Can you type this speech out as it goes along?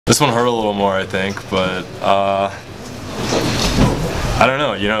This one hurt a little more, I think, but I don't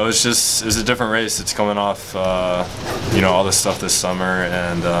know. You know, it's a different race. It's coming off, you know, all this stuff this summer,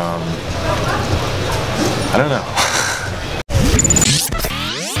 and I don't know.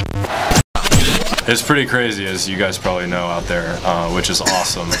 It's pretty crazy, as you guys probably know out there, which is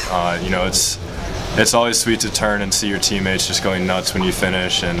awesome. You know, it's always sweet to turn and see your teammates just going nuts when you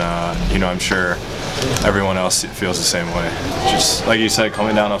finish, and you know, I'm sure everyone else feels the same way. Just like you said,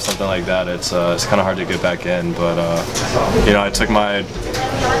 coming down off something like that, it's kind of hard to get back in. But you know, I took my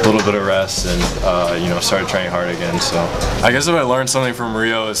little bit of rest and you know, started training hard again. So I guess if I learned something from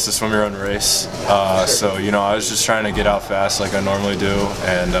Rio, it's to swim your own race. So you know, I was just trying to get out fast like I normally do,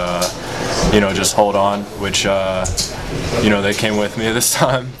 and you know, just hold on, which you know, they came with me this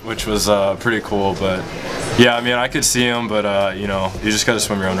time, which was pretty cool. But yeah, I mean, I could see them, but you know, you just got to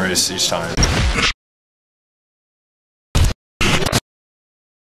swim your own race each time.